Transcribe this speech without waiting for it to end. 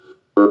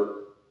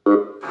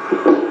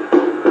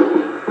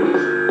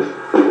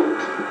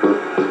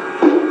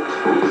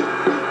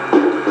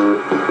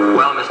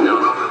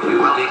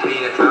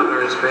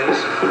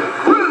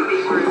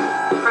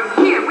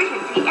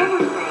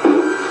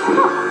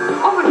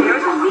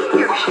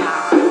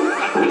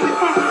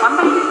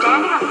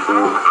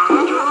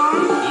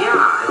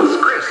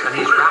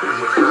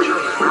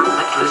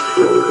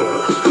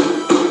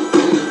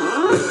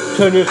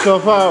Turn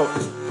yourself out,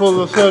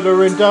 full of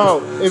further in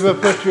doubt. If at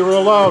first you're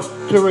allowed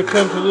to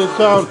return to the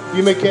sound,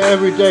 you make it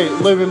every day,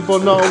 living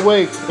but not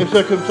awake. If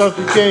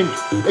circumstances change,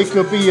 it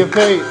could be your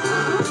fate.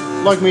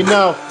 Like me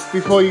now,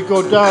 before you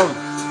go down,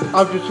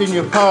 I've just seen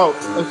you pout,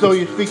 as though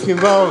you're speaking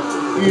vows.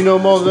 You know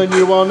more than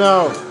you are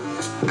now.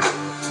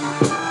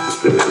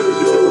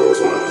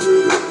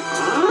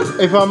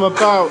 If I'm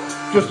about,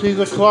 just see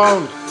the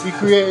clowns. You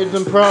created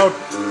them proud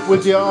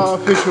with your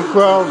artificial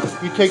crown.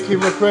 You take in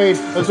refrain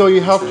as though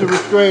you have to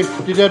restrain.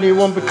 Did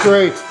anyone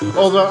betray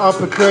all that I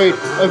portrayed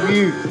of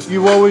you?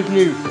 You always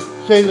knew.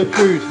 Say the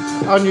truth,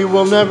 and you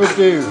will never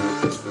do.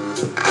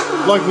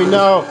 Like me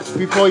now,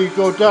 before you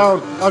go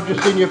down, I've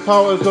just seen you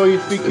pout as though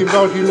you're speaking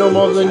vows. You know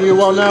more than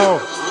you are now.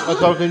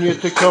 1,000 years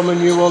to come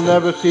and you will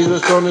never see the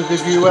sun, as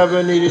if you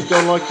ever needed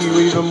done like you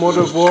even would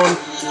have won.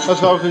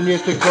 1,000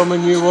 years to come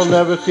and you will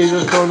never see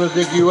the sun, as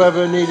if you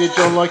ever needed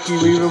done like you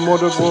even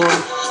would have won.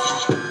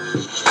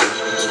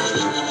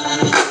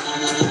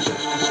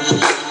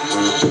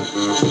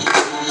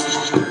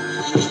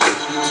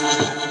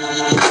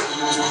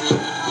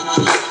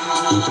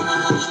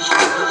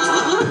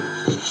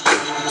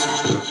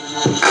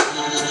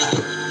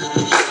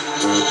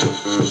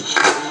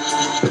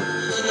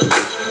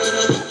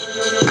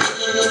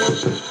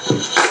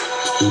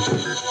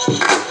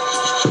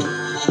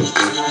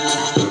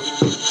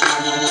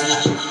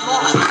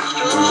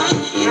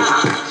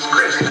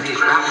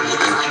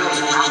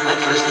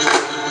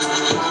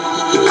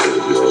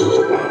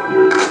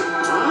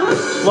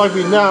 Like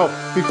me now,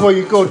 before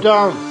you go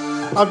down,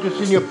 I've just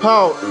seen you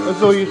pout, as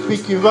though you're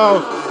speaking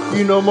vows.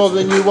 You know more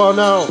than you are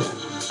now.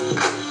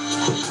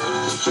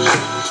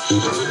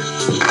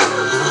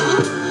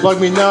 Like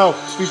me now,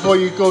 before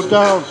you go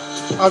down,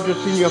 I've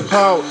just seen you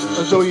pout,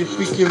 as though you're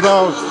speaking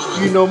vows.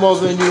 You know more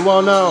than you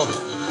are now.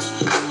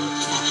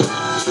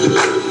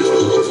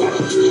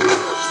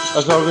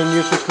 1,000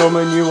 years to come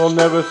and you will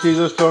never see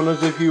the sun,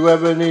 as if you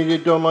ever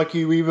needed done like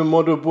you even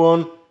would have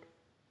won.